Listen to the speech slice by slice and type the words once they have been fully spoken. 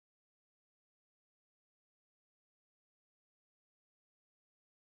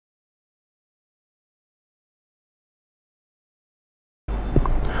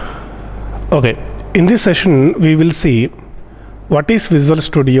Okay, in this session we will see what is Visual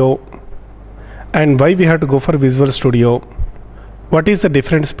Studio and why we have to go for Visual Studio. What is the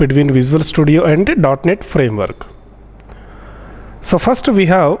difference between Visual Studio and .NET framework? So first we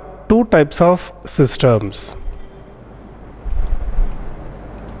have two types of systems.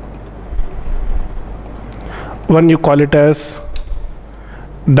 One you call it as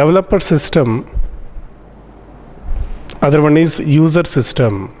developer system, other one is user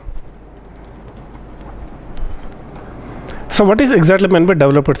system. So what is exactly meant by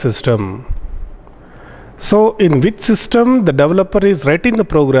developer system? So in which system the developer is writing the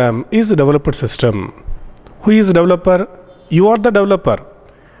program is the developer system. Who is developer? You are the developer.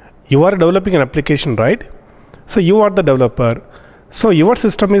 You are developing an application, right? So you are the developer. So your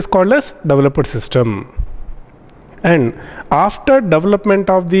system is called as developer system. And after development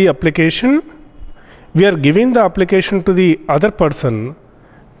of the application, we are giving the application to the other person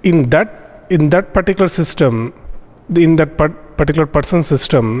in that particular system. In that particular person's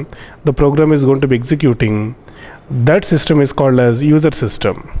system, the program is going to be executing. That system is called as user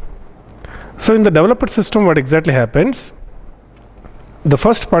system. So in the developer system, what exactly happens? The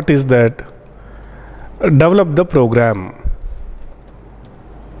first part is that develop the program.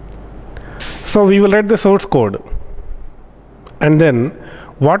 So we will write the source code, and then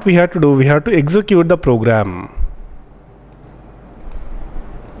what we have to do, we have to execute the program.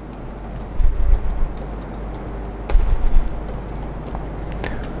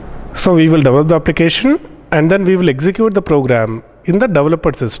 So we will develop the application and then we will execute the program in the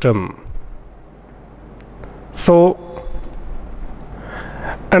developer system. So,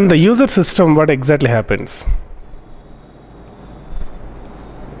 and the user system, what exactly happens?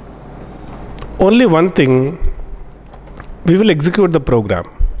 Only one thing, we will execute the program.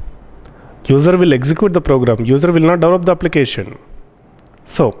 User will execute the program. User will not develop the application.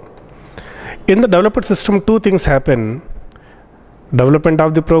 So, in the developer system, two things happen. Development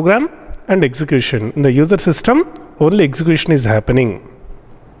of the program and execution. In the user system, only execution is happening.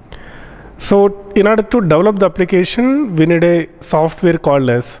 So in order to develop the application, we need a software called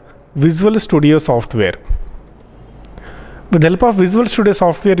as Visual Studio software. With the help of Visual Studio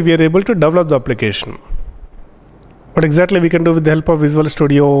software, we are able to develop the application. What exactly we can do with the help of Visual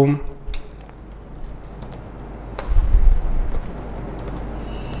Studio?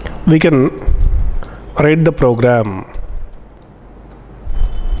 We can write the program.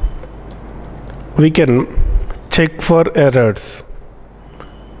 We can check for errors.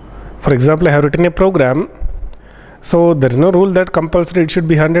 For example, I have written a program, so there is no rule that compulsory it should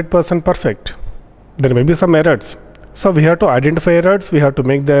be 100% perfect. There may be some errors. So we have to identify errors, we have to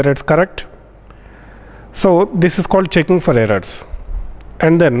make the errors correct. So this is called checking for errors.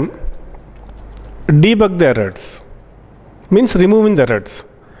 And then debug the errors, means removing the errors.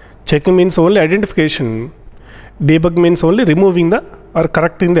 Checking means only identification. Debug means only removing the or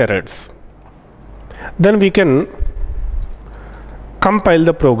correcting the errors. Then we can compile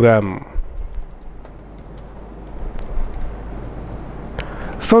the program.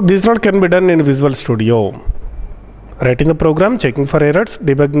 So this all can be done in Visual Studio. Writing the program, checking for errors,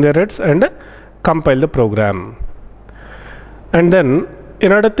 debugging the errors, and compile the program. And then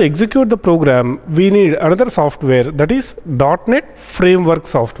in order to execute the program, we need another software, that is .NET framework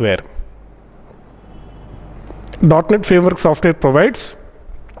software. .NET framework software provides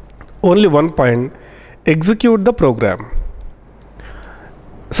only one point: execute the program.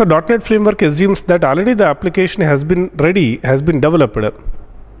 So .NET framework assumes that already the application has been ready, has been developed.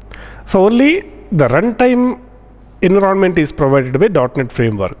 So only the runtime environment is provided by .NET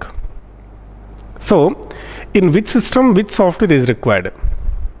framework. So in which system, which software is required?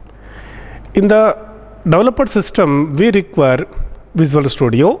 In the developer system, we require Visual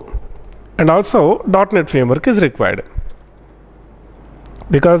Studio, and also .NET framework is required.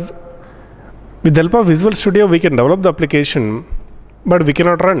 Because with the help of Visual Studio, we can develop the application, but we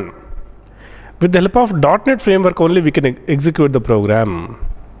cannot run. With the help of .NET framework only, we can execute the program.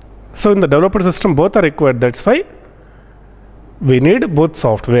 So in the developer system, both are required. That's why we need both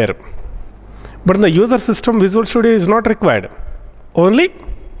software. But in the user system, Visual Studio is not required. Only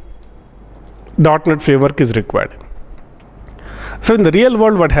 .NET framework is required. So in the real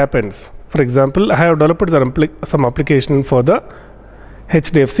world, what happens? For example, I have developed some application for the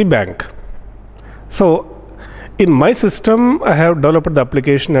HDFC Bank. So in my system, I have developed the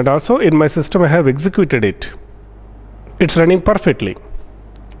application, and also in my system, I have executed it. It's running perfectly.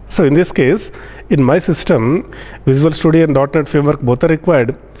 So in this case, in my system, Visual Studio and .NET framework both are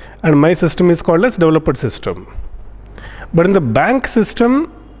required, and my system is called as developer system. But in the bank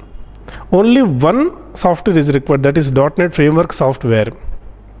system, only one software is required, that is .NET framework software.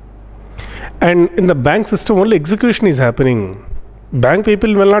 And in the bank system only execution is happening. Bank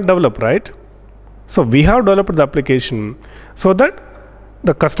people will not develop, right? So we have developed the application so that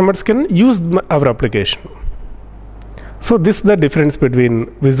the customers can use our application. So this is the difference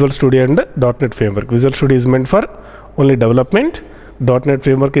between Visual Studio and the .NET Framework. Visual Studio is meant for only development. .NET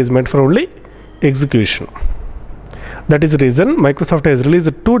Framework is meant for only execution. That is the reason Microsoft has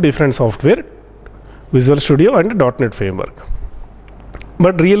released two different software, Visual Studio and .NET Framework.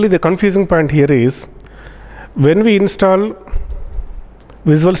 But really the confusing point here is when we install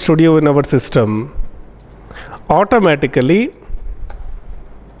Visual Studio in our system, automatically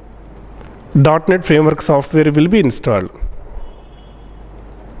 .NET Framework software will be installed.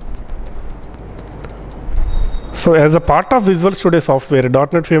 So as a part of Visual Studio software,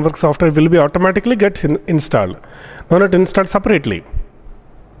 .NET Framework software will be automatically gets installed, not installed separately.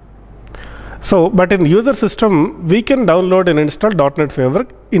 So, but in user system, we can download and install .NET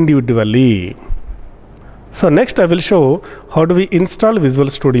Framework individually. So next I will show how do we install Visual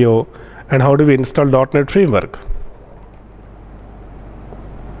Studio and how do we install .NET Framework.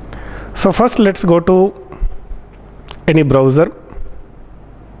 So first let's go to any browser.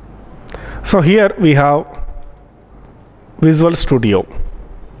 So here we have Visual Studio.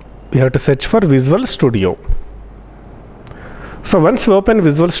 We have to search for Visual Studio. So once we open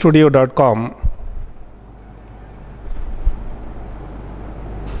visualstudio.com,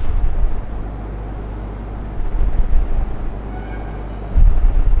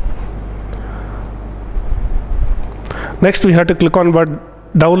 next we have to click on what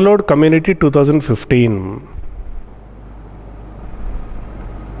Download Community 2015.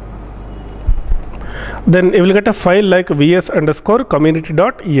 Then you will get a file like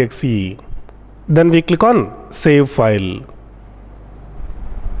vs_community.exe. Then we click on Save File.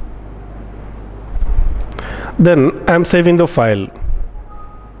 Then I am saving the file.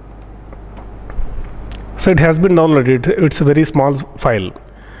 So it has been downloaded. It's a very small file.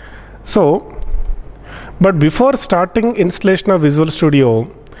 So but before starting installation of Visual Studio,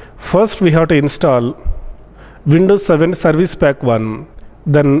 first we have to install Windows 7 Service Pack 1,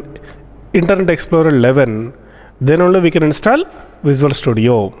 then Internet Explorer 11, then only we can install Visual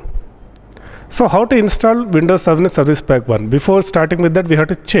Studio. So how to install Windows 7 Service Pack 1? Before starting with that, we have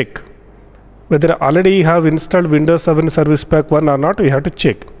to check whether already have installed Windows 7 Service Pack 1 or not. We have to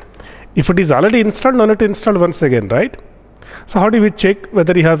check. If it is already installed, no need to install once again, right? So how do we check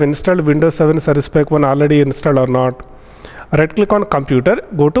whether you have installed Windows 7 Service Pack 1 already installed or not? Right click on computer,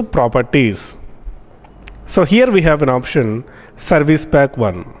 go to properties. So here we have an option Service Pack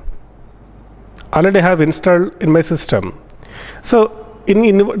 1. Already have installed in my system. So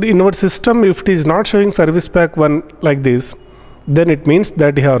in our system, if it is not showing Service Pack 1 like this, then it means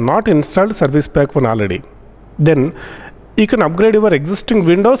that you have not installed Service Pack 1 already. Then you can upgrade your existing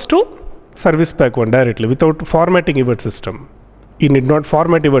Windows to Service Pack 1 directly without formatting your system. You need not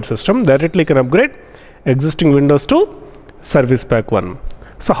format your system, directly you can upgrade existing Windows to Service Pack 1.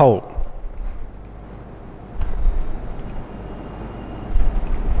 So how?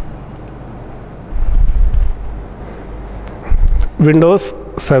 Windows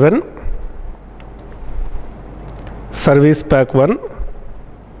 7 Service Pack 1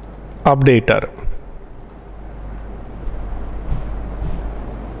 Updater.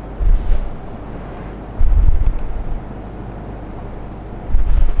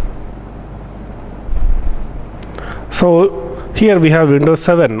 So here we have Windows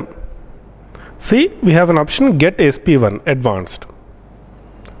 7. See, we have an option Get SP1 Advanced.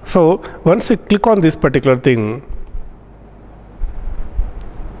 So once you click on this particular thing,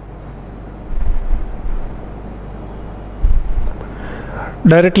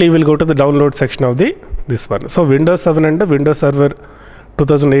 directly we will go to the download section of this one. So Windows 7 and the Windows Server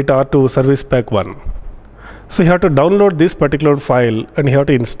 2008 R2 Service Pack 1. So you have to download this particular file and you have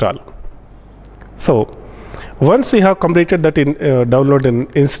to install. So once you have completed that download and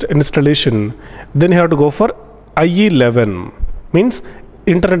installation, then you have to go for IE11, means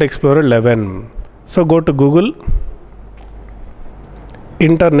Internet Explorer 11. So go to Google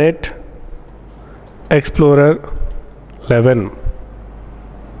Internet Explorer 11.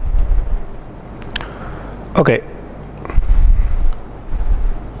 Okay.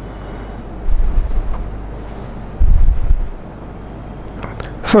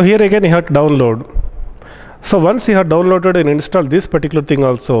 So here again you have to download. So once you have downloaded and installed this particular thing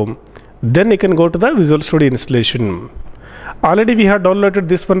also, then you can go to the Visual Studio installation. Already we have downloaded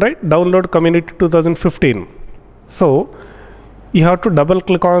this one, right? Download Community 2015. So you have to double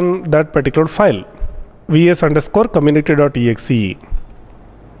click on that particular file, vs_community.exe.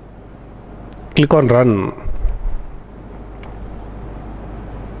 Click on Run.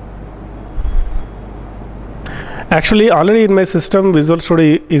 Actually, already in my system Visual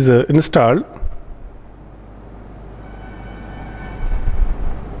Studio is installed.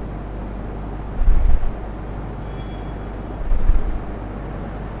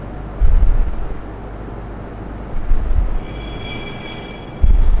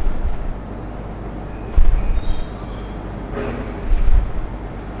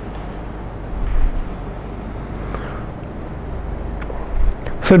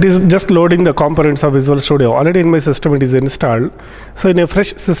 So it is just loading the components of Visual Studio. Already in my system it is installed. So in a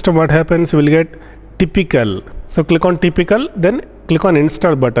fresh system what happens, you will get typical. So click on typical, then click on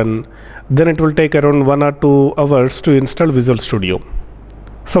install button. Then it will take around 1 or 2 hours to install Visual Studio.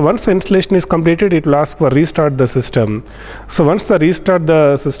 So once the installation is completed, it will ask for restart the system. So once the restart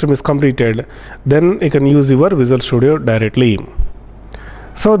the system is completed, then you can use your Visual Studio directly.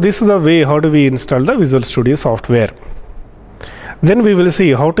 So this is the way how do we install the Visual Studio software. Then we will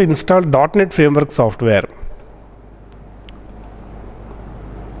see how to install .NET Framework software.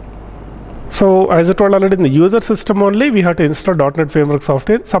 So as I told already, in the user system only we have to install .NET Framework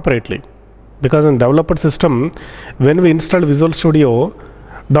software separately, because in developer system when we install Visual Studio,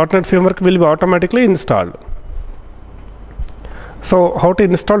 .NET Framework will be automatically installed. So how to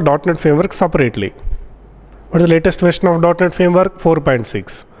install .NET Framework separately? What is the latest version of .NET Framework?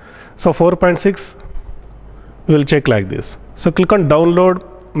 4.6. So 4.6 we will check like this. So click on download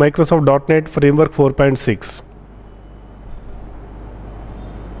Microsoft .NET Framework 4.6.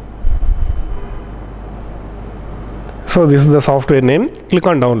 So this is the software name. Click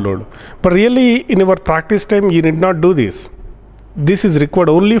on download. But really in our practice time you need not do this. This is required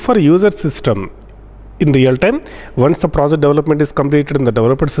only for user system. In real time, once the project development is completed in the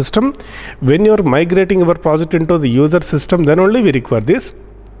developer system, when you are migrating our project into the user system, then only we require this.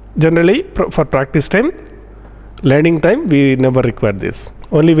 Generally for practice time, learning time, we never require this.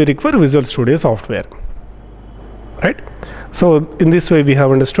 Only we require Visual Studio software, right? So in this way we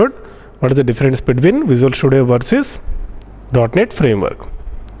have understood what is the difference between Visual Studio versus .NET Framework.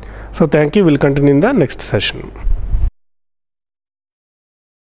 So thank you. We'll continue in the next session.